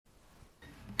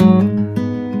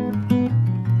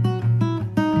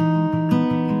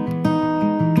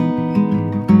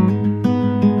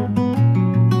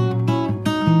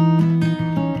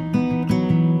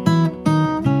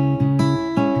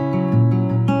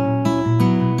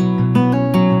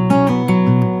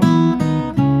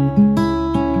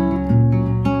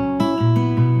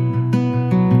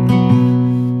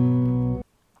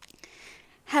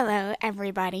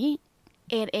everybody.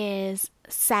 It is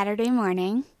Saturday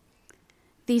morning.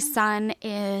 The sun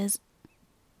is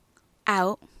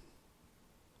out.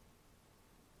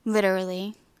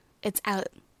 Literally, it's out.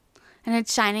 And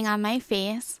it's shining on my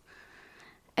face.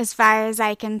 As far as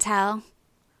I can tell,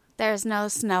 there's no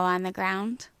snow on the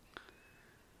ground,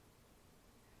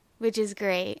 which is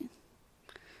great.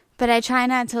 But I try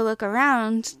not to look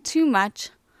around too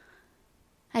much.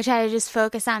 I try to just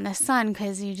focus on the sun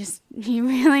because you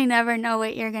really never know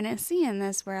what you're going to see in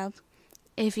this world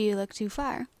if you look too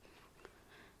far.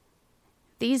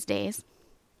 These days.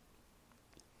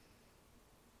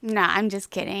 No, I'm just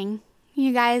kidding.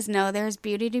 You guys know there's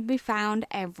beauty to be found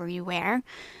everywhere.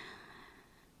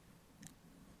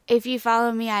 If you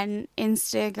follow me on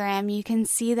Instagram, you can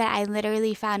see that I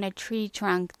literally found a tree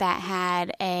trunk that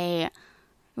had a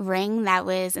ring that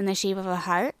was in the shape of a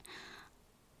heart.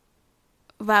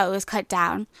 Well, it was cut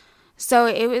down. So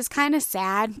it was kind of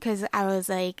sad because I was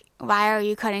like, why are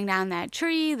you cutting down that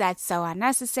tree? That's so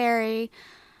unnecessary.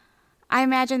 I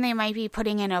imagine they might be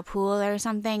putting in a pool or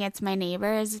something. It's my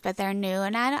neighbors, but they're new.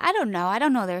 And I don't know. I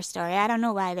don't know their story. I don't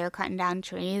know why they're cutting down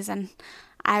trees. And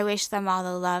I wish them all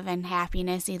the love and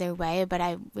happiness either way. But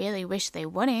I really wish they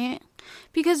wouldn't.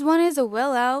 Because one is a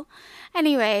willow.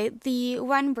 Anyway, the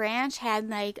one branch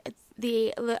had like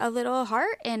a little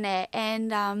heart in it.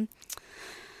 And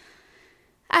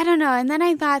I don't know, and then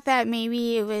I thought that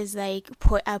maybe it was like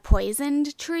a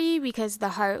poisoned tree because the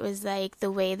heart was like the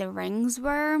way the rings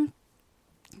were.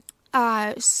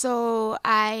 So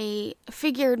I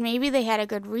figured maybe they had a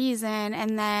good reason,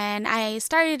 and then I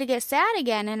started to get sad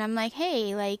again, and I'm like,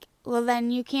 hey, well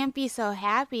then you can't be so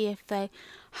happy if the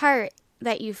heart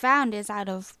that you found is out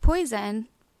of poison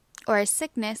or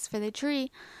sickness for the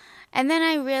tree. And then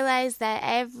I realized that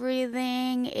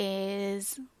everything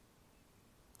is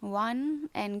one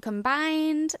and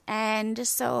combined, and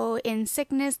so in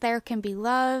sickness there can be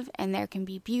love and there can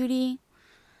be beauty.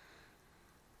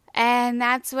 And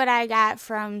that's what I got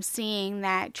from seeing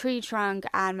that tree trunk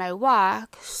on my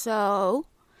walk. So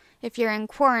if you're in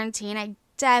quarantine, I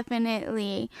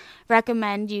definitely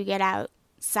recommend you get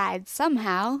outside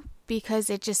somehow,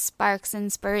 because it just sparks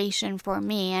inspiration for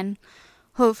me and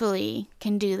hopefully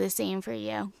can do the same for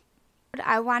you.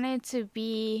 I wanted to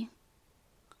be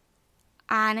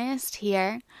honest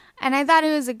here, and I thought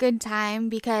it was a good time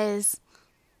because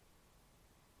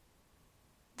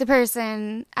the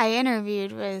person I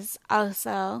interviewed was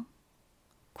also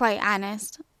quite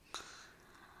honest.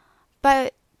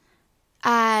 But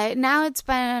now it's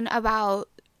been about,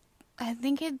 I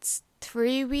think it's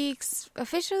 3 weeks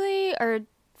officially, or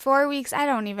 4 weeks, I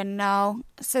don't even know,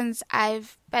 since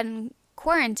I've been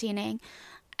quarantining.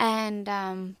 And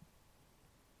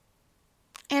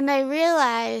I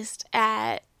realized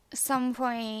at some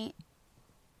point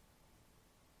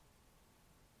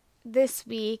this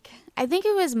week, I think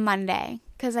it was Monday,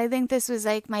 because I think this was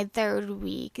like my third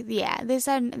week. Yeah, this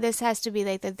has to be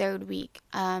like the third week.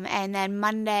 And then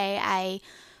Monday I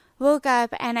woke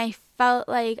up and I felt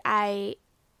like I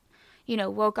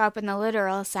woke up in the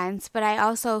literal sense, but I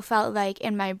also felt like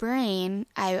in my brain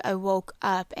I woke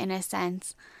up in a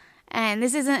sense. And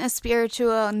this isn't a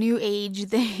spiritual new age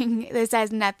thing. This has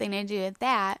nothing to do with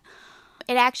that.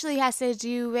 It actually has to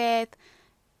do with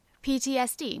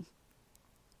PTSD.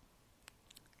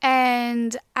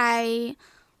 And I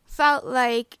felt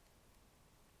like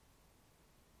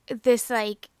this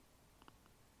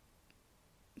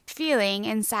feeling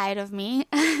inside of me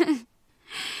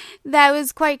that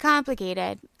was quite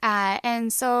complicated.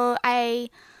 And so I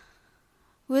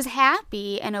was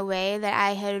happy in a way that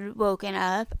I had woken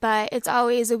up, but it's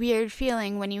always a weird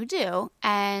feeling when you do.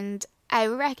 And I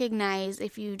recognize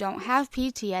if you don't have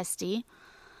PTSD,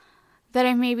 that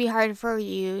it may be hard for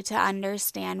you to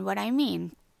understand what I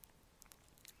mean.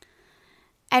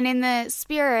 And in the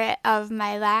spirit of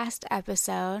my last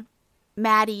episode,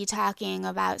 Maddie talking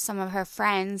about some of her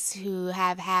friends who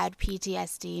have had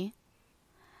PTSD,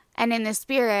 and in the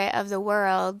spirit of the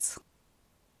world,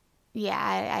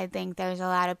 I think there's a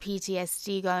lot of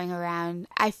PTSD going around.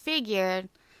 I figured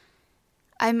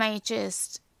I might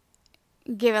just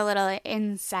give a little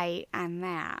insight on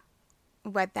that,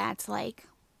 what that's like.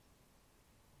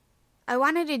 I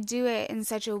wanted to do it in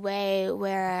such a way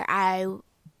where I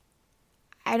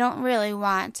don't really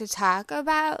want to talk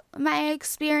about my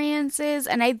experiences,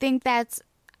 and I think that's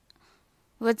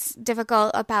what's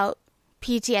difficult about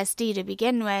PTSD to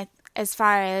begin with, as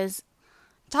far as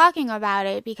talking about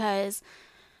it, because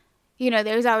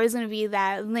there's always going to be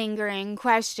that lingering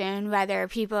question whether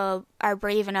people are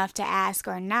brave enough to ask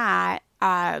or not,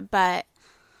 but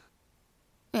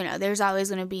there's always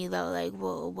going to be though,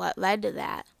 well, what led to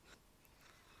that?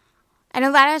 And a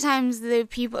lot of times the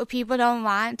people don't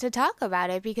want to talk about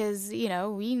it because, you know,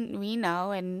 we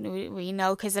know, and we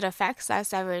know because it affects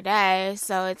us every day.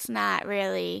 So it's not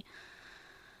really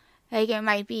like, it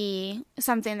might be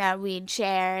something that we'd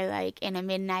share like in a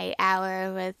midnight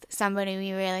hour with somebody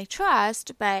we really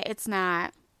trust, but it's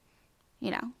not,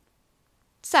 you know.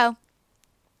 So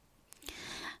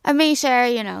I may share,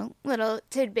 you know, little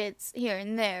tidbits here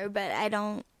and there, but I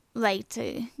don't like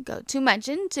to go too much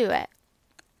into it.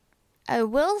 I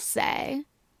will say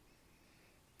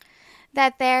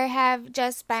that there have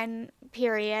just been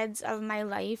periods of my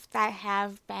life that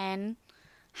have been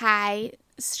high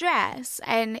stress,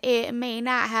 and it may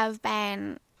not have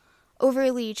been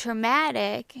overly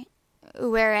traumatic,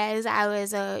 whereas I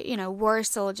was a, you know, war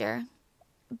soldier,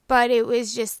 but it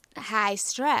was just high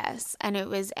stress, and it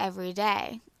was every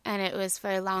day, and it was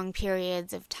for long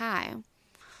periods of time.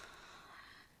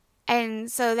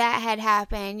 And so that had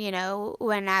happened, you know,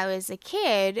 when I was a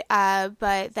kid,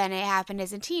 but then it happened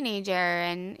as a teenager,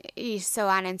 and so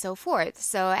on and so forth.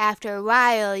 So after a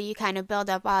while, you kind of build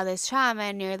up all this trauma,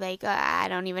 and you're like, I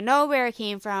don't even know where it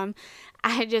came from.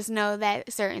 I just know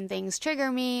that certain things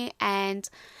trigger me, and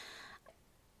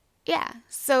yeah.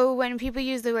 So when people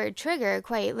use the word trigger,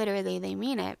 quite literally, they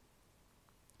mean it.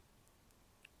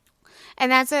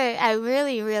 And that's what I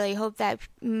really, really hope, that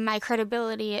my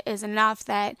credibility is enough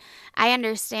that I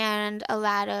understand a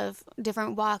lot of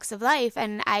different walks of life,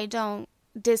 and I don't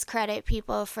discredit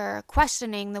people for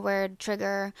questioning the word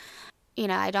trigger. You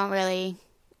know, I'm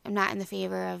not in the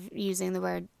favor of using the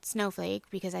word snowflake,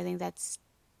 because I think that's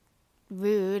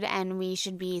rude and we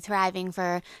should be thriving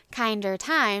for kinder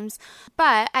times.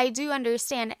 But I do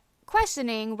understand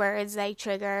questioning words like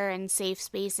trigger and safe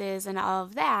spaces and all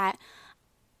of that.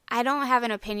 I don't have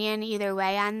an opinion either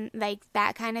way on like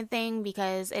that kind of thing,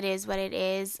 because it is what it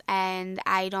is, and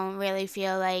I don't really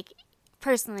feel like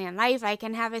personally in life I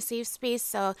can have a safe space.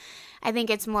 So I think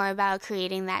it's more about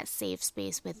creating that safe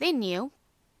space within you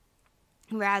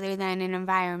rather than an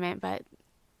environment, but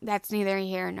that's neither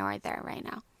here nor there right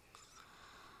now.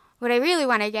 What I really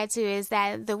want to get to is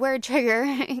that the word trigger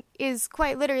is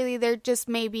quite literally, there just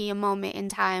may be a moment in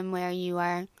time where you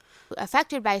are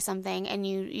affected by something and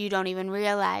you don't even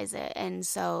realize it, and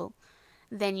so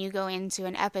then you go into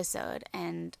an episode.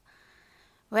 And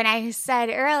when I said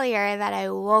earlier that I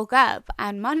woke up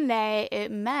on Monday, it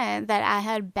meant that I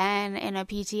had been in a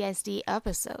PTSD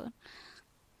episode.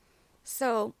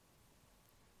 So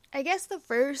I guess the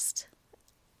first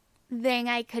thing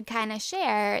I could kind of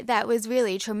share that was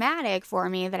really traumatic for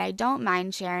me, that I don't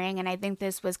mind sharing, and I think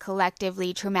this was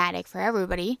collectively traumatic for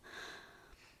everybody,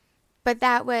 but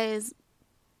that was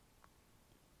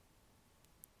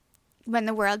when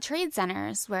the World Trade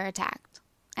Centers were attacked.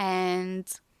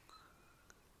 And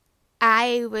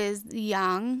I was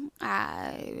young.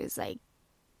 I was like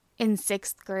in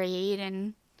 6th grade,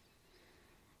 and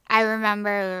I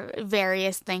remember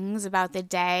various things about the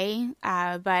day,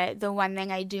 but the one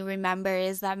thing I do remember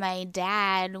is that my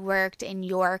dad worked in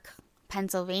York,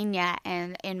 Pennsylvania,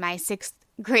 and in my 6th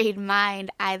grade mind,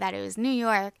 I thought it was New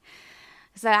York.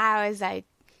 So I was like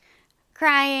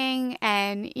crying,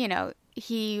 and, you know,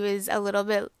 he was a little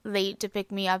bit late to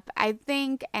pick me up, I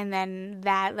think, and then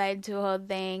that led to a whole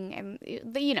thing, and,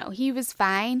 you know, he was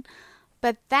fine.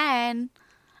 But then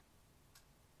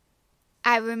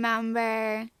I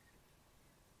remember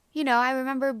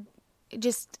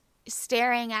just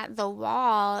staring at the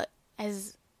wall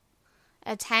as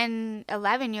a 10,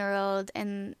 11-year-old,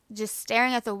 and just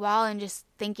staring at the wall and just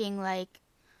thinking like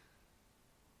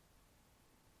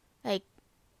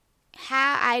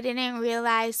how I didn't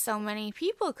realize so many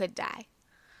people could die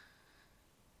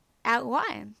at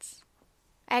once.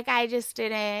 Like, I just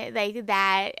didn't, like,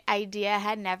 that idea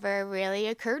had never really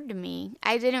occurred to me.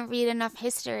 I didn't read enough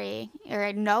history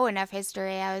or know enough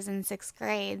history. I was in 6th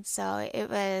grade, so it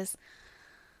was,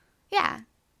 yeah.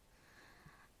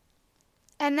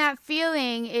 And that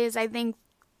feeling is, I think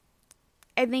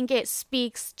it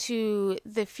speaks to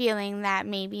the feeling that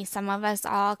maybe some of us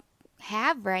all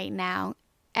have right now.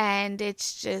 And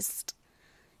it's just,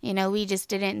 you know, we just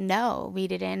didn't know. We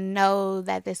didn't know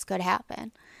that this could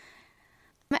happen.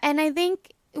 And I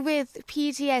think with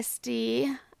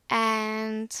PTSD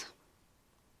and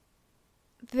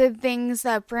the things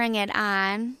that bring it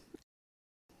on,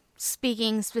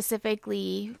 speaking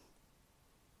specifically,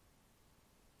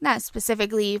 not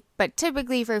specifically, but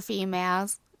typically for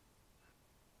females,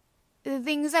 the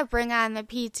things that bring on the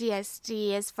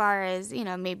PTSD as far as, you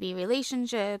know, maybe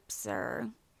relationships or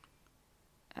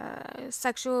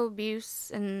sexual abuse,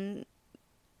 and,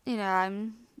 you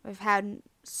know, I've had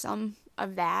some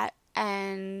of that,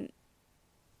 and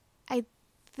I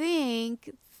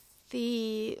think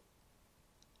I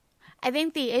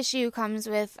think the issue comes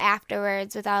with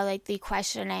afterwards, with all like the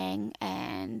questioning,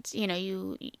 and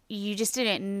you just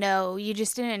didn't know. You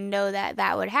just didn't know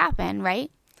that would happen,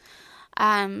 right?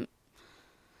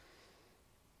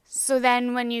 So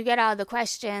then when you get all the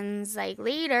questions like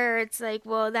later, it's like,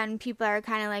 well, then people are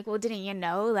kind of like, well, didn't you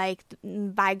know, like,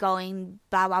 by going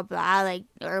blah blah blah, like,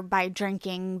 or by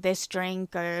drinking this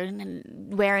drink or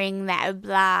wearing that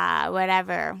blah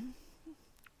whatever,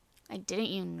 like, didn't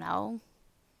you know?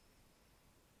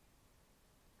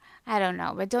 I don't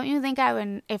know, but don't you think I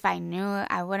would, if I knew,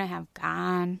 I wouldn't have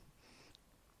gone?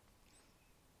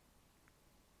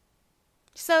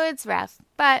 So it's rough.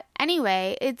 But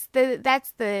anyway,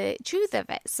 that's the truth of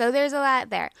it. So there's a lot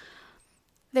there.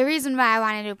 The reason why I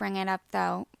wanted to bring it up,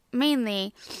 though,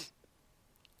 mainly,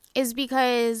 is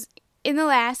because in the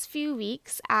last few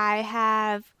weeks, I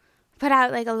have put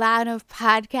out like a lot of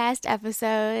podcast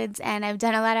episodes, and I've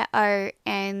done a lot of art,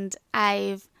 and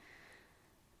I've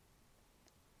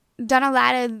done a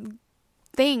lot of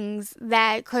things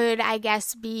that could, I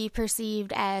guess, be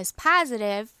perceived as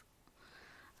positive.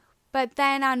 But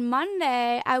then on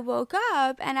Monday, I woke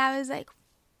up and I was like,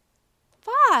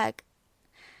 fuck,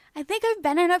 I think I've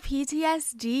been in a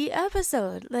PTSD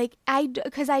episode. Like,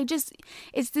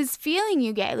 it's this feeling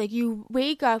you get. Like, you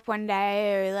wake up one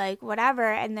day or like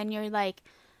whatever, and then you're like,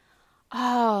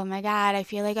 oh my God, I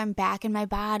feel like I'm back in my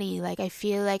body. Like, I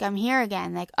feel like I'm here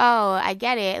again. Like, oh, I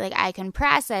get it. Like, I can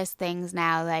process things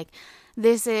now. Like,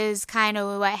 this is kind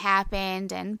of what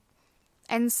happened.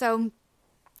 And so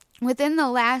within the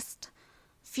last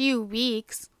few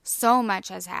weeks, so much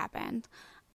has happened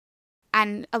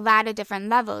on a lot of different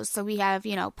levels. So we have,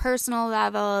 personal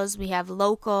levels, we have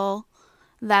local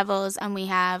levels, and we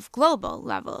have global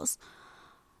levels.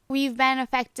 We've been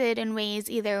affected in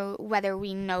ways either whether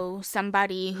we know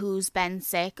somebody who's been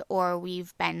sick or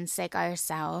we've been sick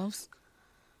ourselves.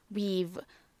 We've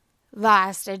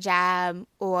lost a job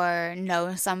or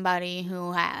know somebody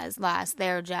who has lost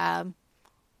their job.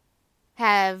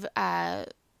 Have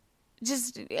that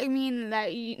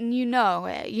you know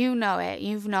it. You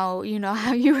know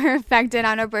how you were affected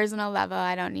on a personal level.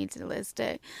 I don't need to list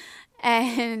it.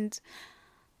 And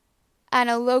on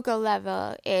a local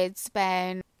level, it's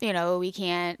been, we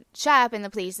can't shop in the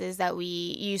places that we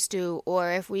used to,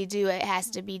 or if we do, it has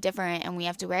to be different, and we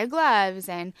have to wear gloves,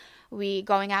 and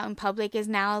going out in public is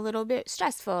now a little bit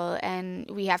stressful,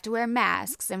 and we have to wear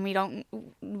masks, and we don't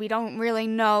really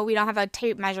know, we don't have a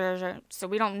tape measure, so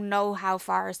we don't know how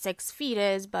far 6 feet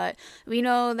is, but we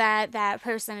know that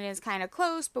person is kind of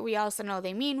close, but we also know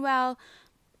they mean well.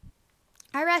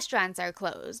 Our restaurants are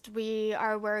closed. We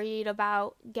are worried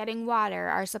about getting water,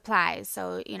 our supplies.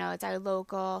 So, it's our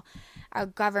local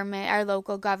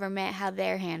government, how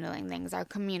they're handling things, our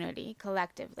community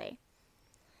collectively.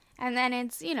 And then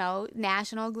it's,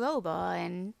 national, global.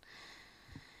 And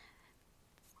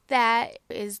that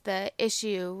is the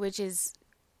issue, which is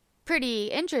pretty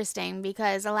interesting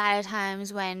because a lot of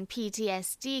times when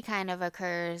PTSD kind of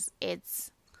occurs,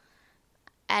 it's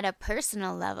at a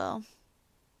personal level.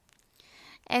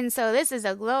 And so this is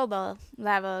a global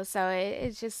level, so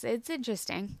it's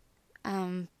interesting.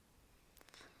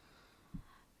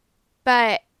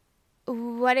 But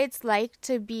what it's like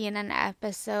to be in an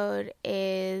episode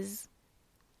is,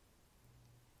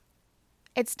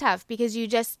 it's tough because you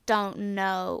just don't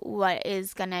know what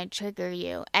is going to trigger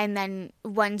you. And then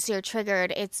once you're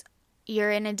triggered,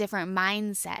 you're in a different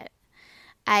mindset.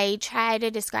 I try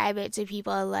to describe it to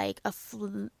people like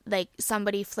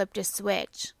somebody flipped a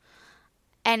switch.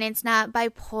 And it's not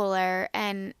bipolar,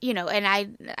 and and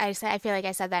I feel like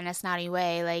I said that in a snotty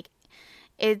way. Like,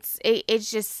 it's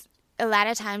just a lot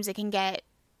of times it can get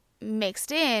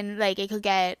mixed in. Like, it could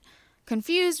get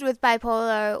confused with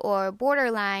bipolar or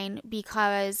borderline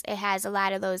because it has a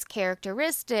lot of those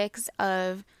characteristics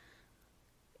of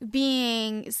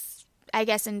being, I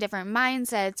guess, in different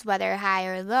mindsets, whether high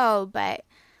or low. But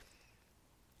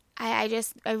I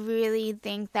really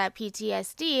think that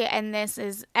PTSD, and this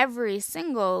is every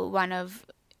single one of,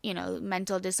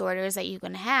 mental disorders that you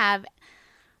can have,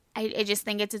 I just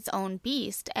think it's its own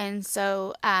beast. And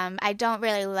so I don't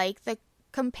really like the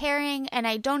comparing, and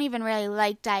I don't even really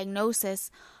like diagnosis,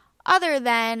 other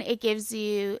than it gives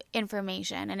you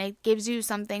information, and it gives you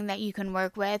something that you can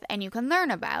work with and you can learn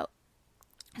about.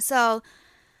 So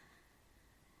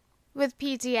with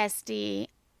PTSD,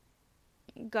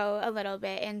 go a little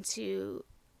bit into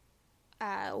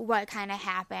what kind of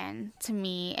happened to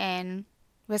me in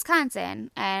Wisconsin,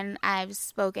 and I've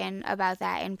spoken about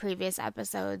that in previous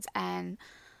episodes, and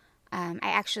I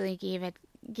actually gave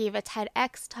a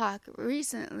TEDx talk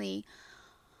recently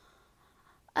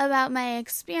about my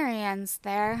experience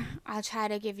there. I'll try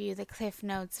to give you the Cliff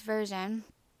Notes version,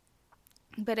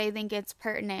 but I think it's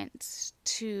pertinent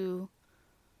to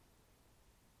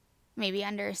maybe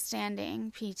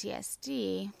understanding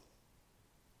PTSD.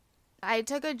 I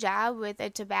took a job with a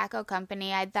tobacco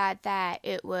company. I thought that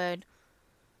it would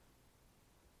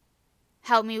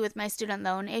help me with my student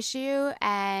loan issue,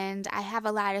 and I have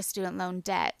a lot of student loan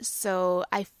debt. So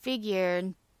I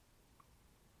figured,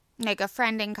 like, a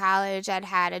friend in college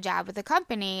had a job with a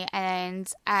company,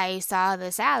 and I saw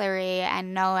the salary,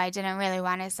 and no, I didn't really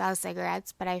want to sell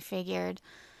cigarettes, but I figured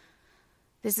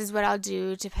this is what I'll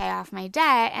do to pay off my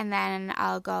debt, and then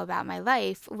I'll go about my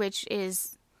life, which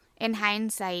is, in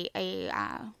hindsight,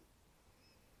 a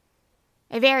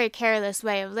very careless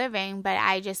way of living, but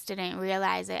I just didn't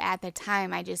realize it at the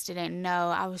time. I just didn't know.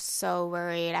 I was so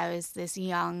worried. I was this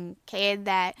young kid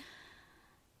that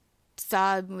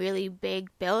saw really big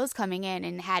bills coming in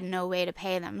and had no way to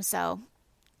pay them. So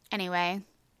anyway,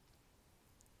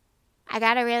 I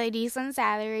got a really decent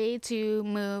salary to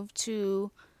move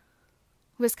to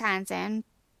Wisconsin.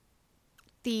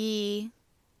 The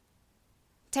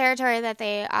territory that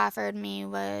they offered me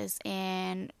was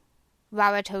in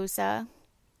Wauwatosa,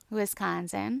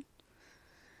 Wisconsin.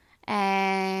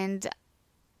 And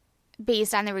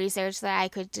based on the research that I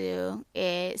could do,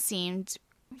 it seemed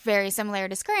very similar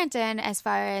to Scranton as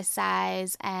far as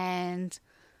size and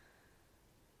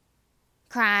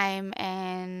crime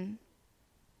and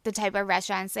the type of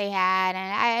restaurants they had.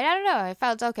 And I don't know, it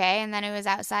felt okay. And then it was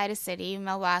outside a city,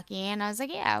 Milwaukee, and I was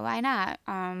like, yeah, why not?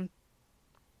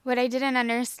 What I didn't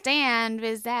understand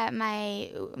was that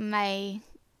my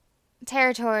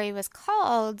territory was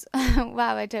called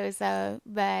Wauwatosa,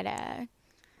 but it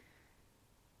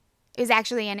was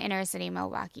actually in inner city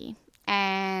Milwaukee.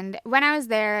 And when I was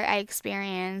there, I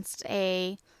experienced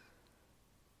a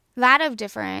lot of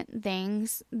different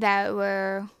things that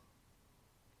were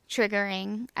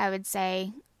triggering, I would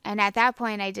say. And at that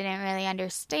point, I didn't really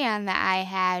understand that I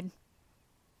had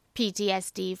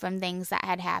PTSD from things that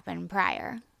had happened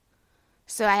prior.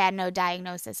 So I had no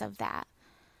diagnosis of that.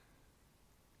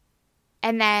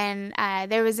 And then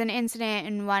there was an incident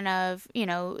in one of,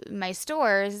 my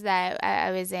stores that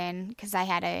I was in, because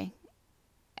I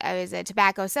was a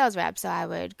tobacco sales rep, so I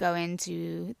would go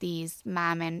into these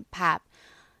mom and pop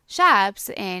shops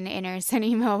in inner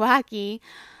city Milwaukee.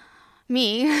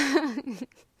 Me,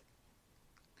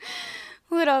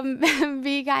 little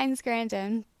Be Kind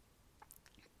Scranton.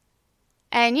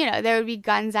 And, there would be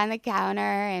guns on the counter,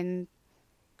 and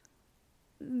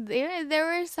there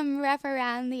were some rough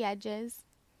around the edges.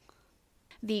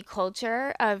 The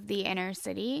culture of the inner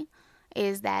city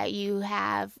is that you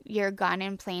have your gun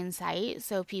in plain sight,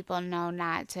 so people know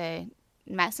not to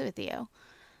mess with you.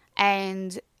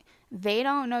 And they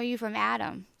don't know you from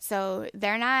Adam. So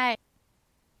they're not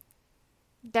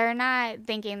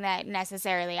thinking that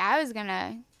necessarily I wasn't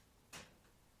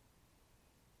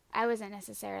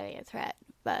necessarily a threat,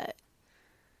 but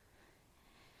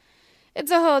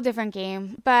it's a whole different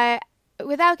game. But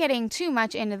without getting too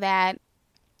much into that,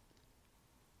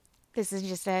 this is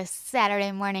just a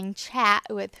Saturday morning chat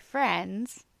with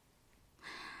friends.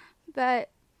 But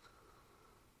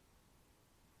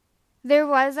there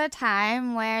was a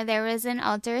time where there was an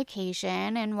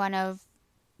altercation in one of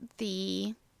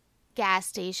the gas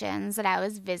stations that I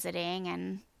was visiting,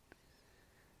 and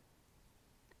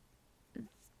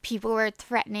people were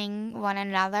threatening one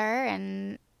another,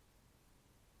 and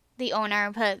the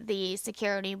owner put the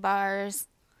security bars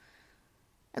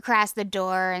across the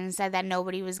door and said that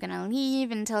nobody was going to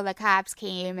leave until the cops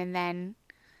came. And then,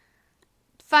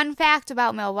 fun fact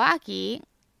about Milwaukee,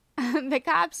 the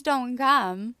cops don't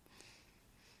come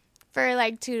for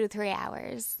like 2 to 3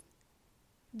 hours,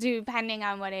 depending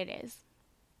on what it is.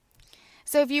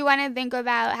 So if you want to think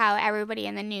about how everybody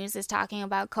in the news is talking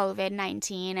about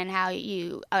COVID-19 and how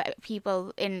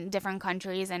people in different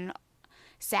countries and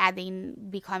sadly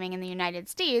becoming in the United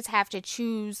States have to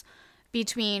choose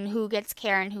between who gets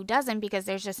care and who doesn't because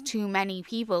there's just too many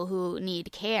people who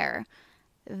need care.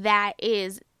 That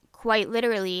is quite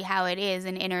literally how it is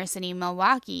in inner city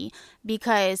Milwaukee,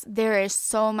 because there is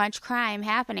so much crime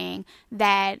happening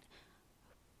that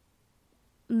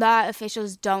law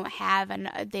officials don't have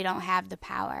the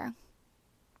power.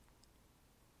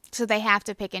 So they have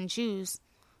to pick and choose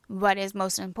what is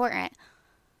most important.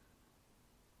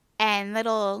 And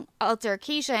little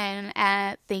altercation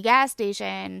at the gas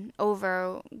station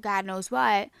over God knows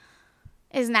what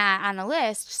is not on the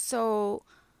list. So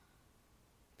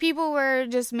people were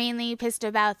just mainly pissed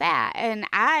about that. And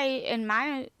in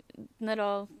my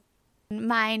little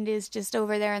mind, is just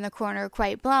over there in the corner,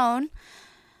 quite blown,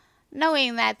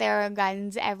 knowing that there were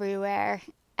guns everywhere.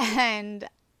 And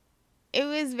it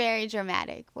was very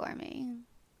dramatic for me.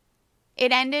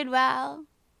 It ended well.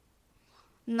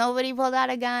 Nobody pulled out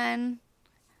a gun.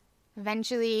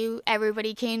 Eventually,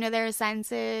 everybody came to their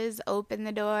senses, opened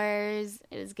the doors.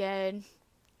 It was good.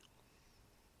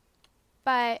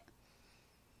 But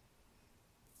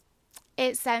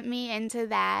it sent me into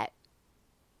that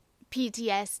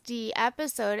PTSD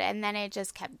episode, and then it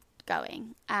just kept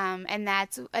going. And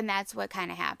that's what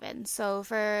kind of happened. So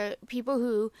for people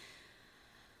who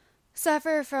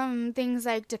suffer from things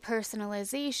like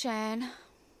depersonalization,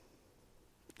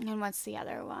 and what's the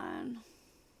other one?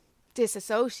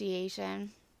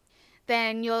 Disassociation,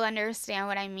 then you'll understand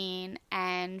what I mean.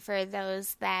 And for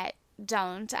those that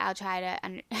don't, I'll try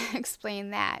to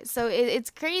explain that. So it's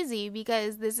crazy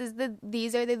because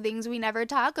these are the things we never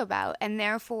talk about, and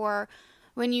therefore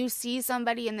when you see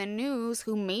somebody in the news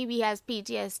who maybe has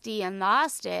PTSD and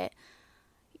lost it,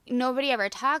 nobody ever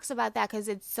talks about that because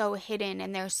it's so hidden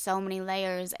and there's so many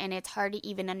layers, and it's hard to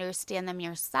even understand them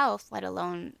yourself, let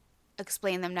alone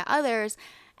explain them to others.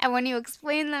 And when you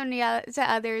explain them to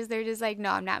others, they're just like,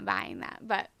 no, I'm not buying that.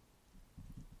 But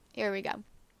here we go.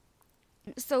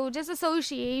 So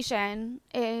disassociation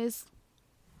is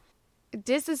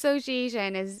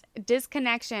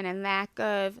disconnection and lack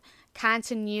of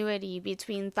continuity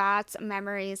between thoughts,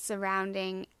 memories,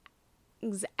 surroundings,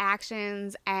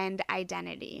 actions, and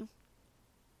identity.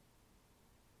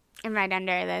 And right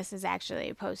under this is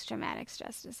actually post-traumatic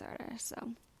stress disorder. So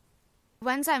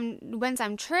once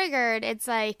I'm triggered, it's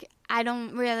like I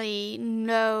don't really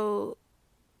know.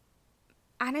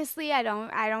 Honestly, I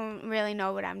don't really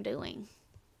know what I'm doing.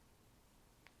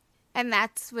 And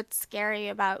that's what's scary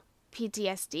about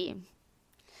PTSD.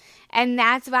 And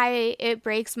that's why it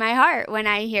breaks my heart when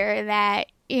I hear that,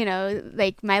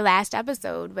 like my last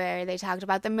episode where they talked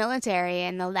about the military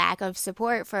and the lack of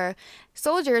support for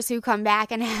soldiers who come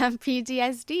back and have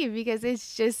PTSD, because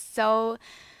it's just so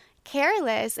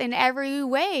careless in every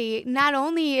way. Not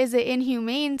only is it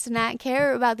inhumane to not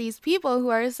care about these people who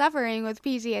are suffering with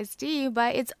PTSD,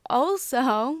 but it's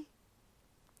also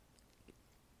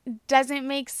doesn't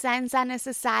make sense on a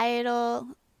societal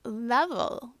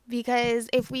level, because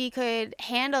if we could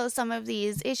handle some of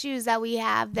these issues that we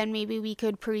have, then maybe we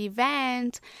could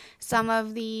prevent some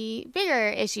of the bigger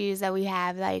issues that we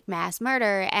have, like mass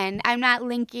murder. And I'm not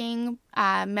linking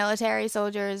military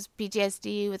soldiers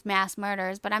PTSD with mass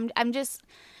murders, but I'm just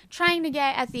trying to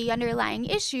get at the underlying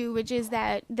issue, which is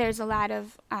that there's a lot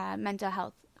of mental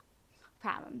health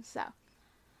problems. So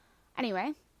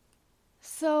anyway,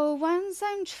 so once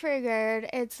I'm triggered,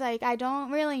 it's like I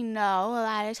don't really know a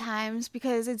lot of times,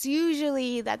 because it's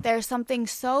usually that there's something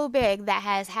so big that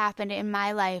has happened in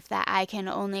my life that I can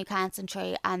only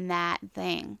concentrate on that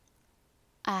thing.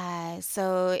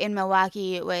 So in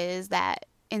Milwaukee, it was that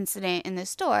incident in the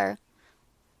store.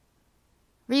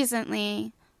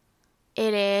 Recently,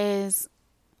 it is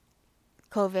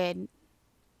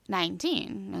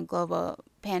COVID-19, a global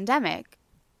pandemic.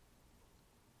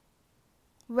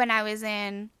 When I was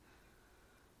in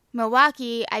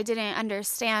Milwaukee, I didn't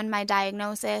understand my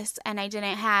diagnosis, and I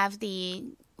didn't have the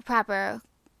proper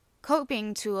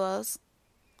coping tools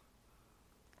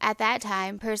at that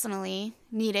time, personally,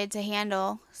 needed to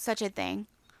handle such a thing.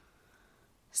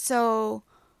 So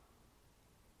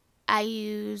I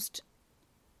used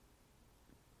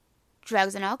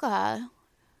drugs and alcohol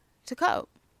to cope.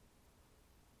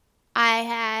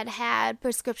 I had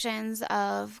prescriptions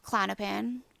of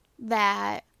Klonopin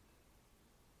that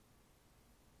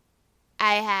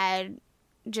I had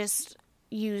just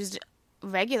used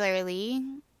regularly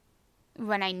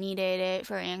when I needed it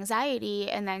for anxiety,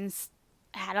 and then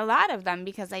had a lot of them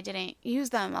because I didn't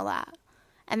use them a lot.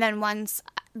 And then once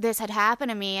this had happened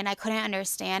to me and I couldn't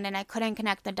understand and I couldn't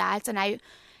connect the dots and I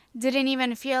didn't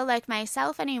even feel like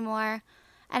myself anymore,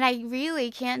 and I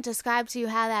really can't describe to you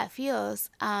how that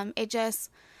feels. It just,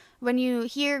 when you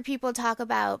hear people talk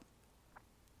about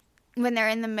when they're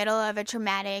in the middle of a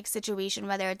traumatic situation,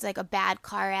 whether it's like a bad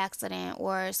car accident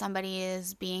or somebody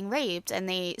is being raped, and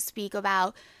they speak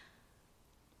about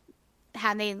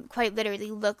how they quite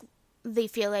literally they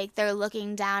feel like they're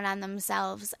looking down on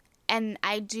themselves. And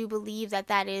I do believe that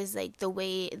that is like the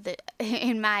way that,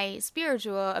 in my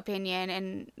spiritual opinion,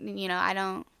 and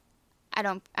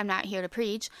I'm not here to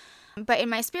preach, but in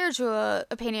my spiritual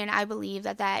opinion, I believe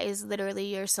that that is literally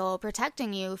your soul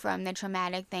protecting you from the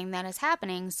traumatic thing that is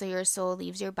happening. So your soul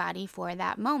leaves your body for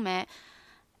that moment.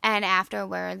 And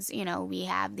afterwards, we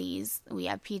have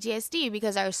PTSD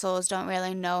because our souls don't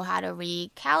really know how to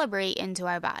recalibrate into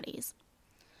our bodies.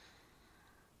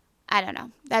 I don't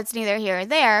know. That's neither here or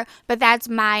there, but that's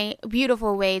my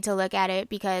beautiful way to look at it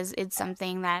because it's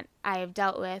something that I have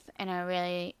dealt with in a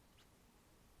really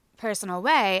personal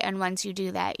way. And once you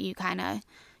do that, you kind of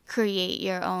create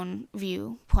your own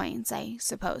viewpoints, I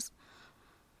suppose.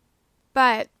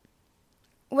 But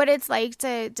what it's like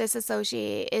to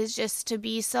disassociate is just to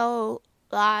be so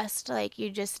lost, like you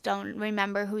just don't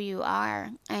remember who you are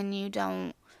and you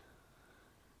don't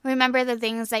remember the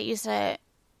things that used to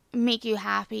make you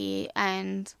happy,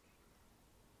 and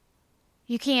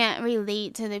you can't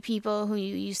relate to the people who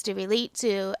you used to relate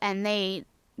to, and they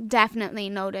definitely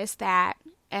notice that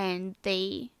and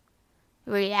they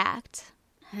react,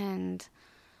 and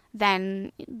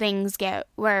then things get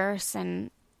worse,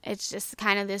 and it's just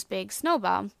kind of this big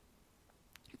snowball.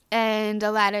 And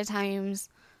a lot of times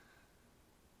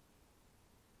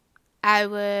I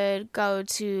would go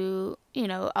to,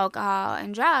 alcohol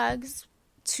and drugs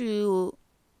to,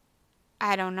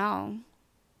 I don't know,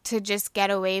 to just get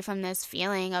away from this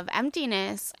feeling of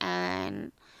emptiness.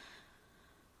 And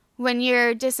when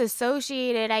you're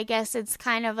disassociated, I guess it's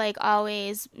kind of like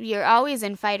you're always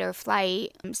in fight or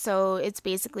flight. So it's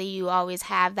basically you always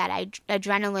have that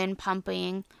adrenaline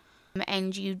pumping,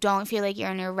 and you don't feel like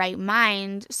you're in your right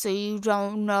mind, so you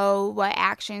don't know what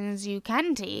actions you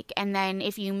can take. And then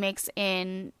if you mix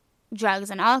in drugs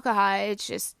and alcohol,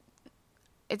 it's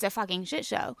a fucking shit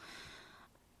show.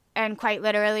 And quite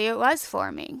literally it was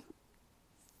for me.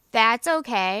 That's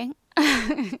okay.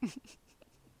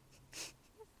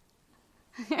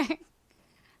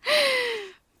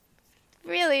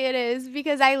 Really it is,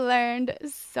 because I learned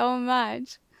so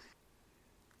much.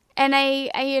 And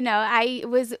I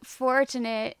was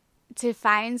fortunate to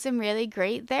find some really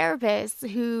great therapists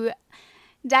who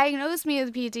diagnosed me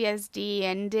with PTSD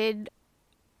and did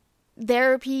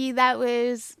therapy that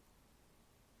was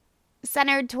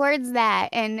centered towards that.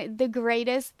 And the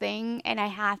greatest thing, and I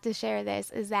have to share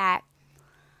this, is that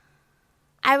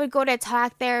I would go to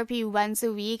talk therapy once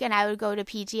a week and I would go to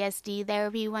PTSD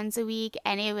therapy once a week,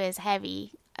 and it was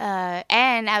heavy.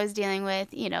 And I was dealing with,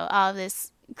 all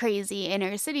this crazy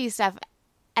inner city stuff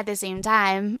at the same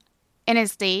time in a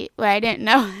state where I didn't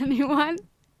know anyone.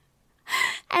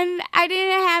 And I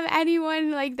didn't have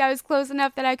anyone that was close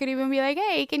enough that I could even be like,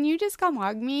 hey, can you just come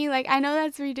hug me? I know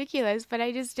that's ridiculous, but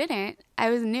I just didn't. I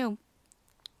was new.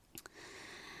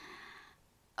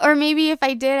 Or maybe if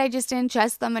I did, I just didn't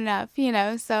trust them enough,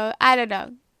 so I don't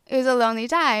know. It was a lonely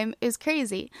time. It was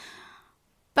crazy.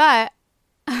 But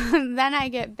then I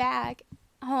get back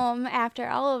home after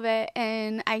all of it,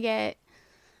 and I get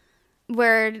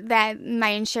word that my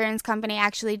insurance company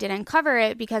actually didn't cover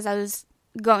it because I was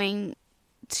going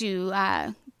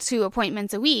to 2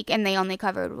 appointments a week and they only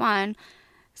covered 1.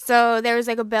 So there was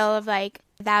a bill of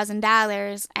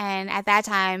 $1,000, and at that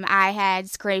time I had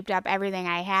scraped up everything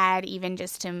I had, even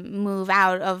just to move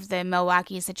out of the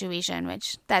Milwaukee situation,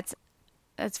 which that's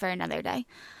for another day.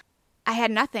 I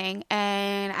had nothing,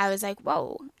 and I was like,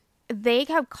 whoa. They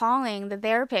kept calling the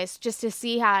therapist just to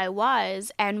see how I was.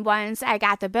 And once I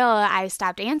got the bill, I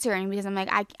stopped answering because I'm like,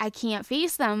 I can't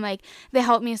face them. They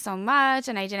helped me so much,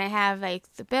 and I didn't have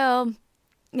the bill.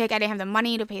 I didn't have the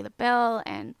money to pay the bill.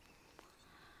 And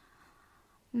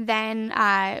then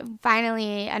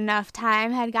finally enough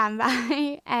time had gone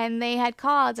by and they had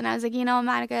called, and I was like,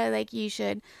 Monica, you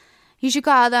should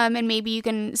call them, and maybe you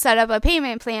can set up a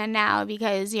payment plan now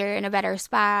because you're in a better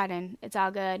spot and it's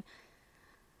all good.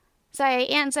 So I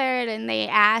answered, and they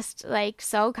asked,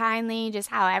 so kindly, just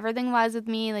how everything was with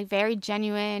me, very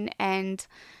genuine. And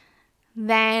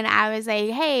then I was like,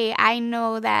 hey, I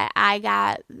know that I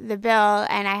got the bill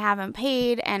and I haven't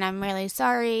paid, and I'm really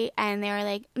sorry. And they were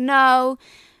like, no,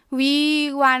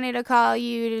 we wanted to call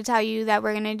you to tell you that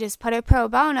we're going to just put it pro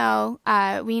bono.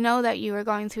 We know that you were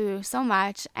going through so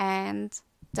much, and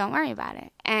don't worry about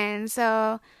it. And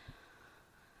so,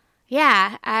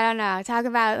 yeah, I don't know. Talk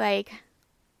about,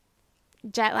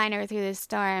 jetliner through the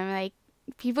storm.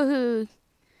 People who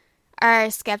are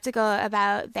skeptical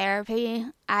about therapy,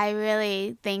 I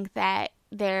really think that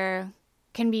there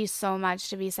can be so much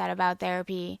to be said about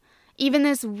therapy. Even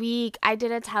this week, I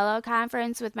did a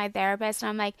teleconference with my therapist,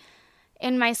 and I'm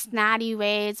in my snotty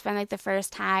way, it's been the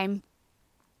first time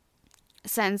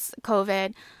since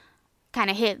COVID kind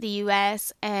of hit the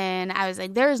U.S., and I was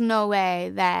like, there's no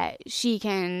way that she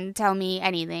can tell me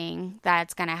anything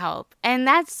that's going to help. And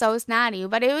that's so snotty,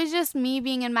 but it was just me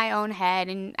being in my own head,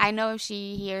 and I know if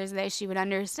she hears this, she would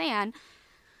understand.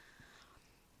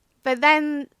 But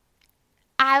then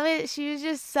she was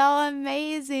just so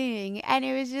amazing, and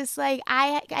it was just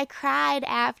I cried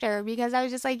after, because I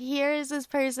was just here's this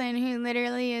person who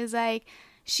literally is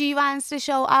she wants to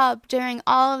show up during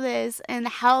all of this and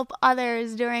help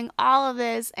others during all of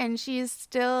this, and she's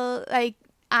still like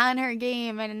on her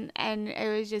game, and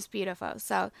it was just beautiful.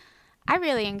 So I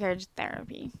really encourage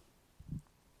therapy.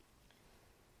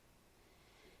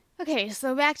 Okay,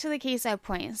 so back to the case at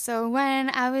point. So when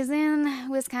I was in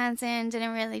Wisconsin,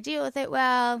 didn't really deal with it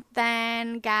well,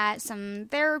 then got some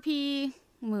therapy,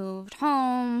 moved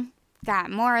home, got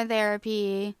more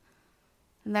therapy,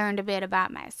 learned a bit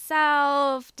about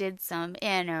myself, did some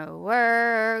inner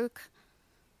work.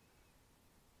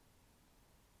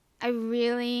 I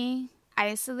really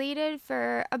isolated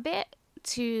for a bit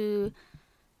to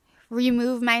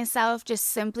remove myself, just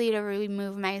simply to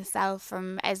remove myself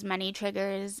from as many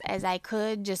triggers as I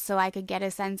could, just so I could get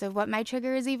a sense of what my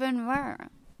triggers even were.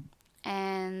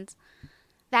 And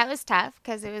that was tough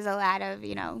because it was a lot of,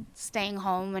 staying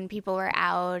home when people were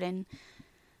out, and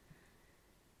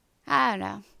I don't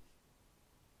know.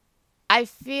 I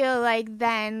feel like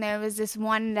then there was this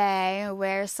one day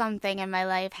where something in my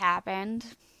life happened.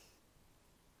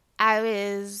 I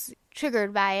was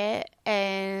triggered by it,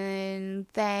 and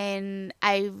then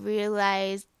I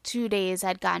realized 2 days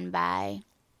had gone by.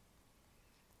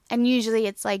 And usually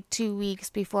it's like 2 weeks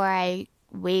before I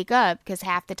wake up, because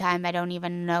half the time I don't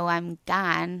even know I'm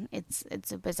gone. It's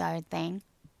a bizarre thing.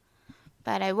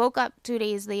 But I woke up 2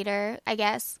 days later, I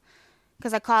guess,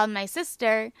 because I called my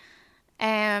sister,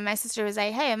 and my sister was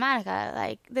like, "Hey, Monica,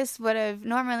 like, this would have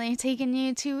normally taken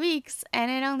you 2 weeks,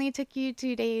 and it only took you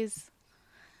 2 days."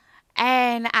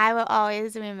 And I will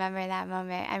always remember that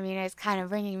moment. I mean, it's kind of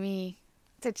bringing me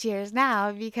to tears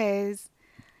now, because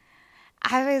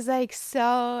I was like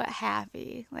so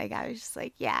happy. Like, I was just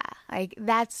like, yeah, like,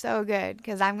 that's so good,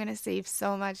 because I'm going to save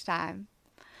so much time.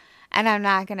 And I'm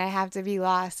not going to have to be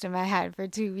lost in my head for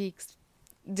 2 weeks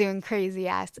doing crazy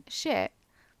ass shit.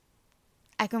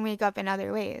 I can wake up in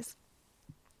other ways.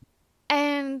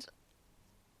 And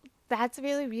that's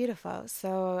really beautiful.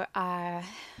 So,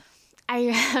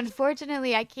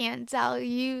 unfortunately, I can't tell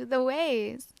you the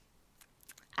ways.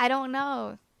 I don't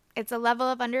know. It's a level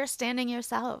of understanding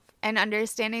yourself, and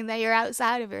understanding that you're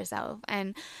outside of yourself,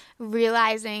 and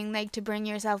realizing, like, to bring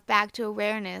yourself back to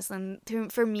awareness. And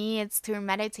for me, it's through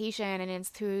meditation, and it's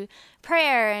through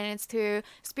prayer, and it's through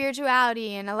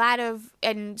spirituality,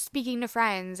 and speaking to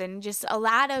friends, and just a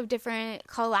lot of different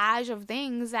collage of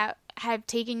things that have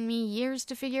taken me years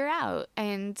to figure out.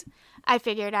 And I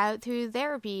figured out through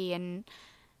therapy and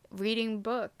reading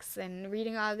books and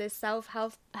reading all this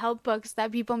self-help books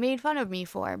that people made fun of me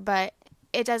for. But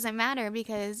it doesn't matter,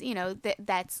 because,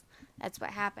 that's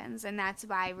what happens. And that's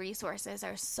why resources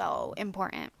are so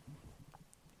important.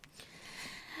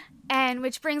 And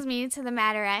which brings me to the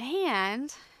matter at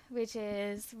hand, which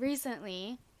is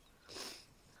recently,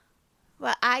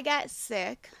 well, I got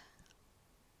sick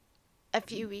a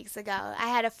few weeks ago. I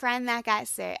had a friend that got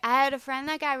sick. I had a friend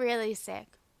that got really sick.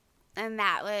 And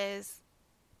that was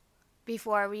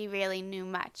before we really knew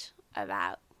much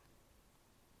about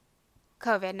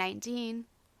COVID-19.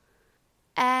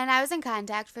 And I was in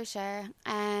contact for sure.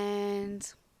 And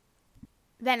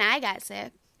then I got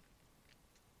sick.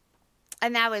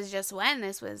 And that was just when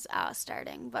this was all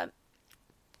starting. But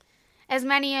as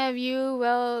many of you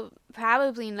will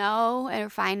probably know or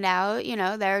find out,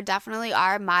 there definitely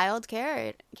are mild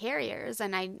carriers.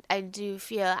 And I do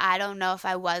feel, I don't know if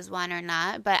I was one or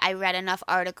not, but I read enough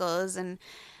articles, and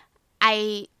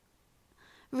I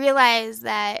realize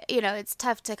that, it's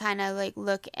tough to kind of like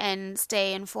look and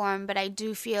stay informed, but I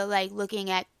do feel like looking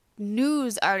at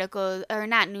news articles, or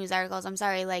not news articles, I'm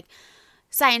sorry, like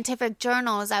scientific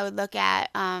journals I would look at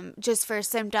just for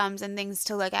symptoms and things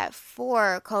to look at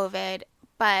for COVID.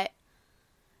 But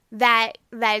then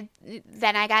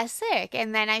I got sick,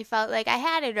 and then I felt like I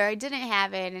had it or I didn't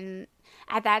have it. And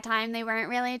at that time, they weren't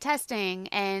really testing.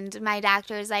 And my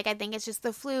doctor is like, "I think it's just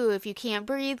the flu. If you can't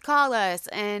breathe, call us."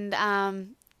 And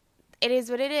it is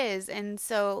what it is. And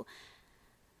so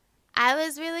I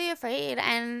was really afraid.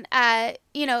 And,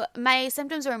 my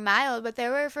symptoms were mild, but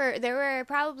there were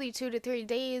probably 2 to 3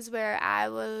 days where I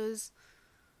was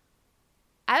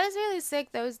really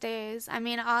sick those days. I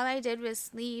mean, all I did was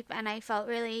sleep, and I felt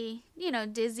really,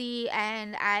 dizzy,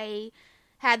 and I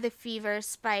had the fever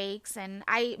spikes, and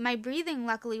my breathing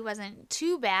luckily wasn't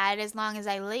too bad as long as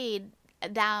I laid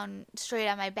down straight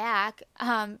on my back.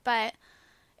 But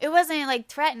it wasn't like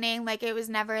threatening. Like, it was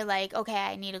never like, okay,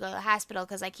 I need to go to the hospital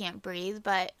because I can't breathe.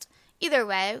 But either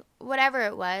way, whatever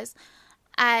it was,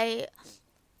 I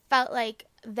felt like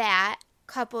that,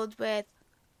 coupled with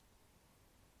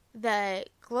the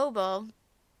global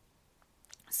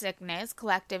sickness,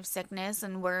 collective sickness,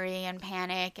 and worry and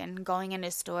panic and going into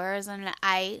stores, and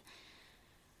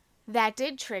that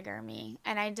did trigger me,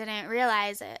 and I didn't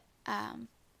realize it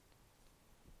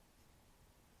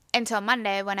until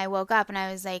Monday when I woke up and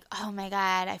I was like, oh my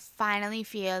God, I finally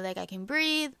feel like I can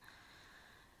breathe.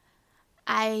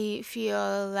 I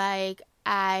feel like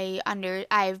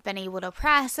I've been able to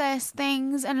process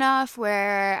things enough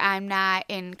where I'm not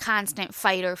in constant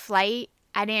fight or flight.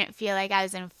 I didn't feel like I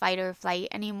was in fight or flight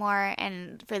anymore,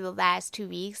 and for the last 2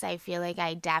 weeks I feel like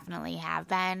I definitely have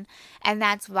been, and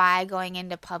that's why going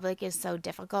into public is so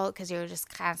difficult, because you're just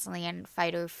constantly in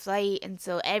fight or flight, and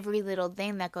so every little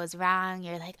thing that goes wrong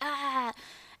you're like,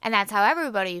 and that's how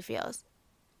everybody feels.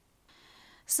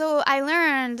 So I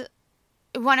learned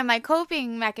one of my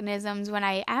coping mechanisms when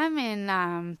I am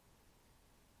in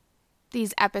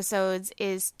these episodes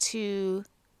is to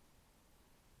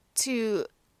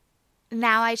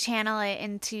now I channel it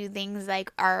into things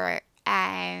like art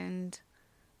and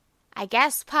I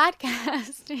guess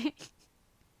podcasting.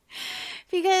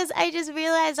 Because I just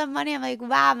realized on Monday, I'm like,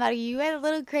 wow, Maddie, you went a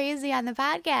little crazy on the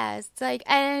podcast. Like,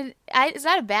 and it's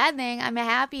not a bad thing. I'm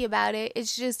happy about it.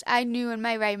 It's just I knew in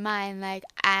my right mind, like,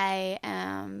 I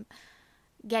am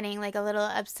getting like a little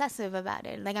obsessive about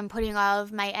it. Like, I'm putting all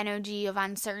of my energy of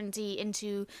uncertainty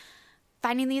into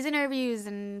finding these interviews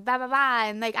and blah, blah, blah.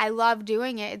 And like, I love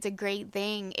doing it. It's a great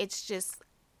thing. It's just,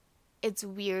 it's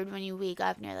weird when you wake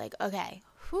up and you're like, okay,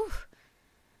 whew.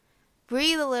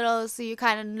 Breathe a little so you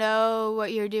kind of know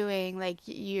what you're doing. Like,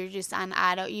 you're just on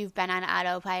you've been on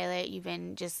autopilot. You've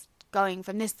been just going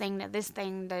from this thing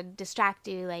to distract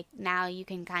you. Like, now you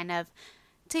can kind of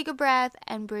take a breath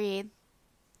and breathe.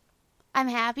 I'm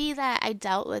happy that I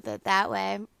dealt with it that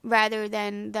way rather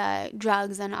than the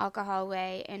drugs and alcohol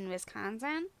way in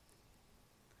Wisconsin.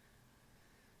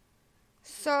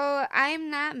 So I'm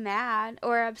not mad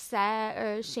or upset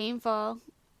or shameful.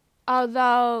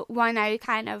 Although when I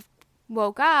kind of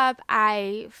woke up,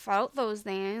 I felt those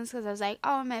things because I was like,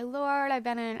 oh my Lord, I've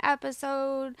been in an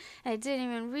episode and I didn't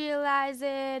even realize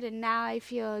it, and now I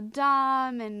feel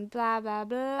dumb and blah, blah,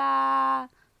 blah.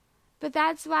 But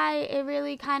that's why it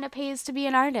really kind of pays to be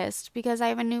an artist, because I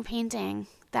have a new painting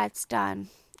that's done.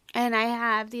 And I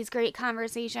have these great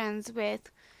conversations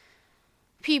with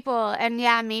people. And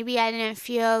yeah, maybe I didn't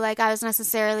feel like I was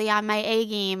necessarily on my A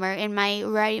game or in my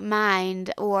right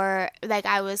mind or like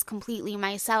I was completely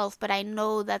myself. But I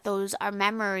know that those are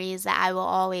memories that I will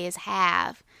always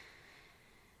have.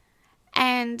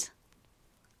 And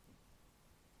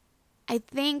I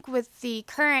think with the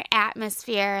current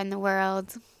atmosphere in the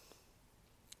world,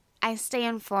 I stay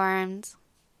informed.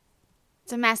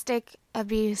 Domestic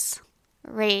abuse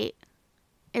rate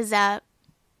is up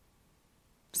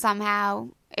somehow.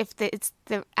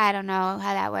 I don't know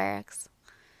how that works.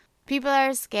 People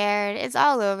are scared. It's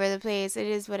all over the place. It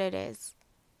is what it is.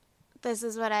 This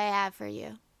is what I have for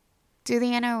you. Do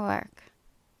the inner work.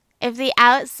 If the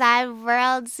outside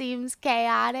world seems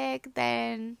chaotic,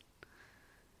 then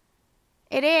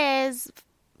it is,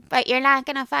 but you're not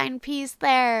going to find peace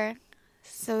there.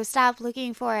 So stop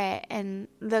looking for it and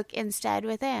look instead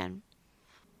within.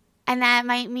 And that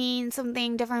might mean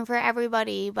something different for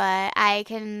everybody, but I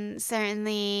can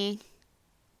certainly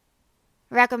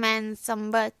recommend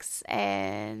some books,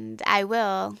 and I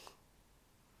will,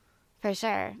 for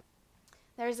sure.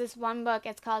 There's this one book,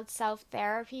 it's called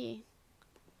Self-Therapy.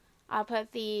 I'll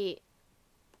put the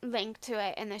link to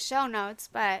it in the show notes,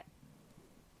 but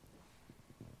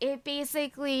it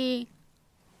basically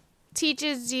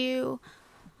teaches you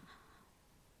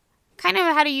kind of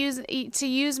how to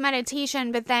use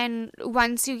meditation, but then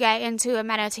once you get into a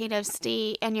meditative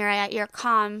state and you're at your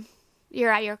calmest,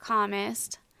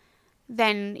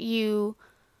 then you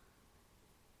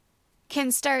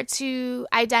can start to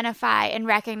identify and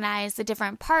recognize the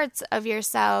different parts of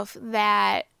yourself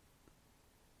that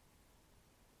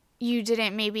you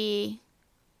didn't maybe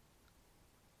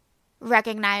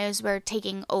recognize were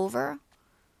taking over.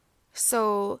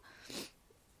 So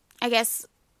I guess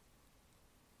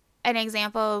an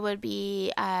example would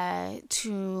be for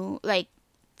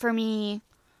me,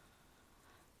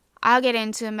 I'll get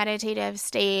into a meditative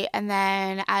state and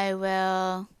then I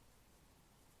will,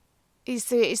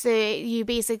 so you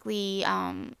basically,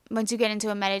 once you get into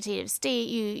a meditative state,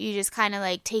 you just kind of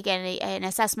like take an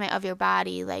assessment of your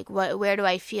body, like where do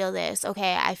I feel this?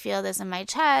 Okay, I feel this in my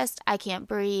chest, I can't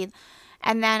breathe.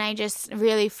 And then I just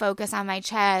really focus on my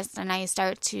chest and I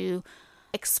start to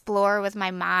explore with my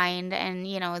mind, and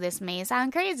this may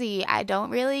sound crazy, I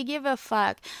don't really give a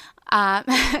fuck, but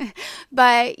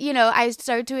I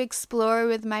start to explore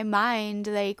with my mind,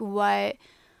 like what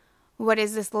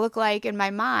does this look like in my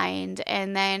mind,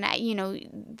 and then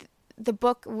the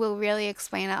book will really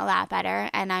explain it a lot better,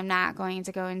 and I'm not going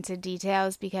to go into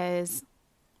details because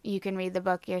You can read the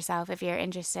book yourself if you're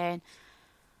interested.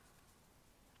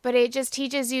 But it just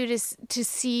teaches you to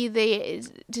see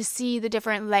the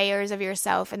different layers of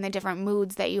yourself and the different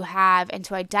moods that you have, and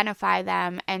to identify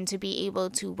them and to be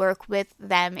able to work with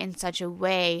them in such a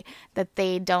way that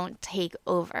they don't take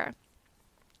over.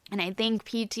 And I think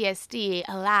PTSD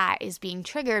a lot is being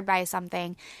triggered by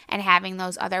something and having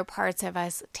those other parts of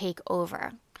us take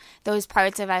over. Those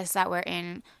parts of us that were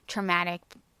in traumatic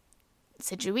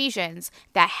situations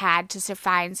that had to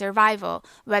find survival,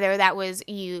 whether that was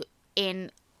you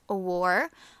in a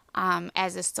war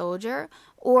as a soldier,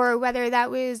 or whether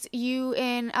that was you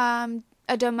in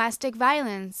a domestic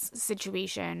violence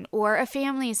situation or a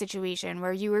family situation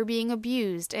where you were being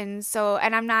abused. And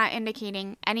I'm not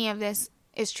indicating any of this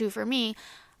is true for me.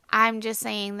 I'm just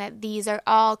saying that these are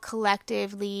all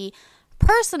collectively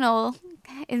personal,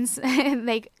 and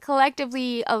like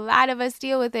collectively a lot of us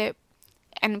deal with it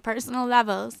on personal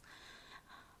levels.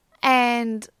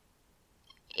 And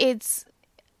it's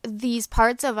these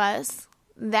parts of us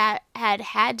that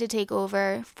had to take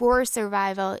over for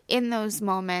survival in those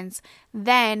moments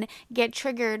then get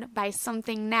triggered by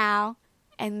something now,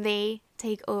 and they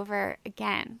take over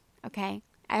again. Okay?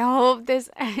 I hope this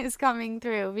is coming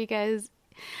through, because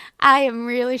I am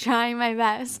really trying my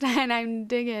best and I'm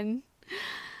digging.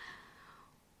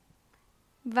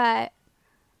 But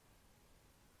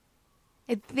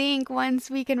I think once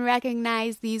we can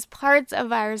recognize these parts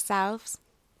of ourselves,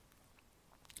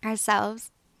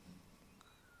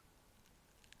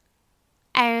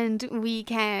 and we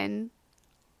can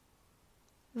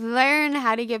learn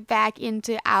how to get back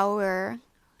into our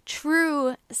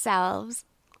true selves,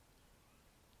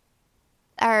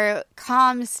 our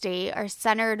calm state, our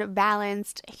centered,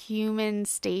 balanced human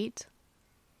state,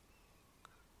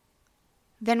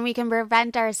 then we can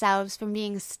prevent ourselves from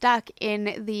being stuck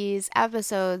in these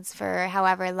episodes for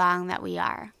however long that we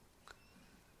are.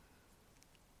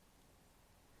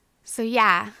 So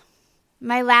yeah,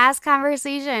 my last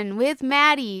conversation with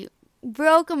Maddie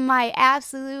broke my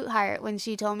absolute heart when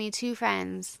she told me 2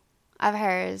 friends of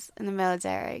hers in the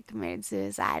military committed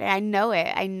suicide. And I know it.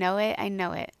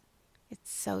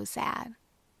 It's so sad.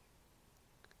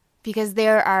 Because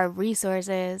there are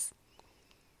resources.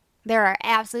 There are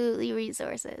absolutely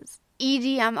resources.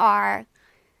 EDMR,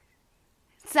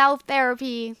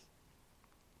 self-therapy.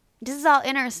 This is all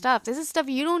inner stuff. This is stuff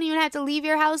you don't even have to leave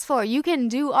your house for. You can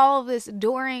do all of this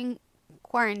during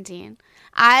quarantine.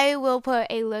 I will put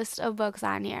a list of books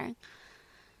on here.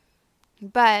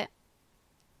 But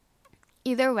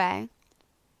either way,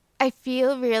 I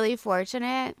feel really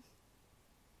fortunate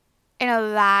in a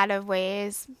lot of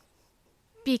ways,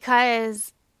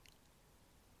 because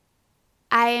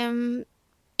I am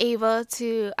able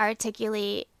to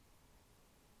articulate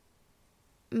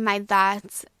my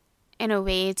thoughts in a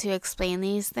way to explain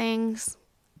these things.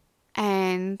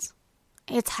 And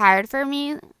it's hard for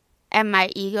me and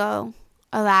my ego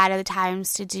a lot of the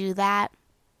times to do that,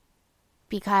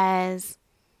 because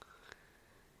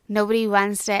nobody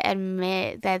wants to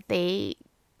admit that they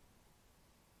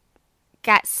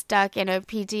got stuck in a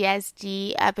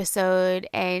PTSD episode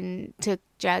and took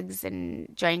drugs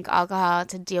and drank alcohol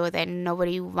to deal with it.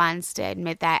 Nobody wants to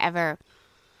admit that ever.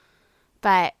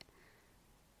 But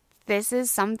this is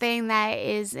something that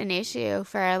is an issue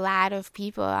for a lot of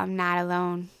people. I'm not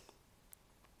alone.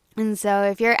 And so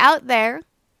if you're out there,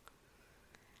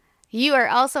 you are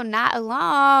also not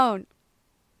alone.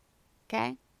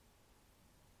 Okay?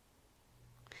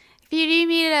 If you need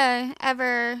me to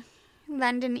ever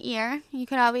lend an ear, you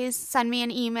can always send me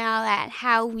an email at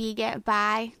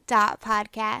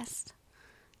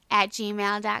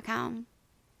howwegetby.podcast@gmail.com.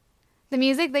 The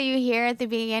music that you hear at the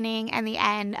beginning and the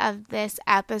end of this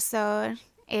episode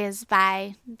is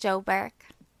by Joe Burke.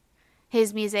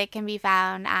 His music can be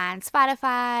found on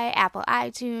Spotify, Apple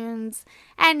iTunes,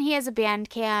 and he has a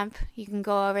Bandcamp. You can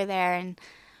go over there and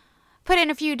put in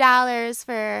a few dollars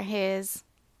for his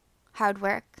hard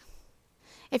work.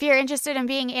 If you're interested in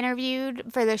being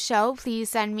interviewed for the show, please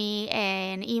send me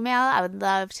an email. I would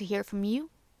love to hear from you.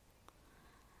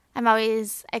 I'm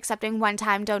always accepting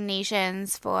one-time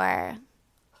donations for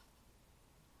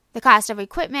the cost of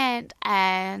equipment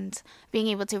and being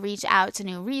able to reach out to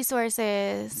new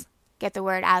resources, get the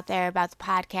word out there about the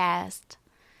podcast.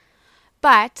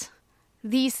 But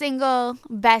the single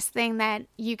best thing that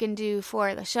you can do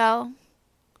for the show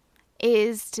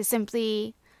is to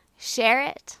simply share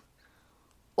it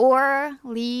or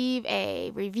leave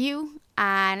a review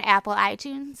on Apple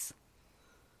iTunes.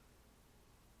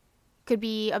 Could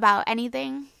be about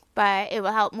anything, but it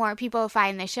will help more people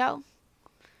find the show.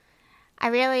 I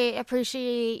really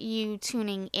appreciate you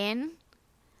tuning in.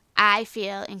 I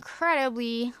feel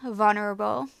incredibly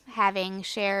vulnerable having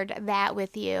shared that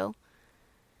with you.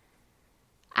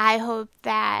 I hope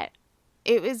that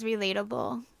it was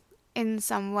relatable in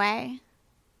some way.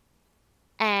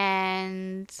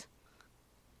 And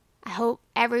I hope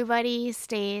everybody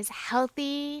stays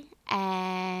healthy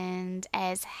and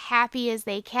as happy as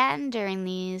they can during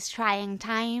these trying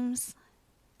times.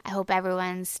 I hope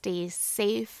everyone stays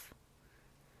safe.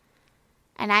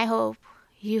 And I hope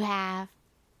you have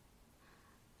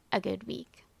a good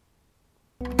week.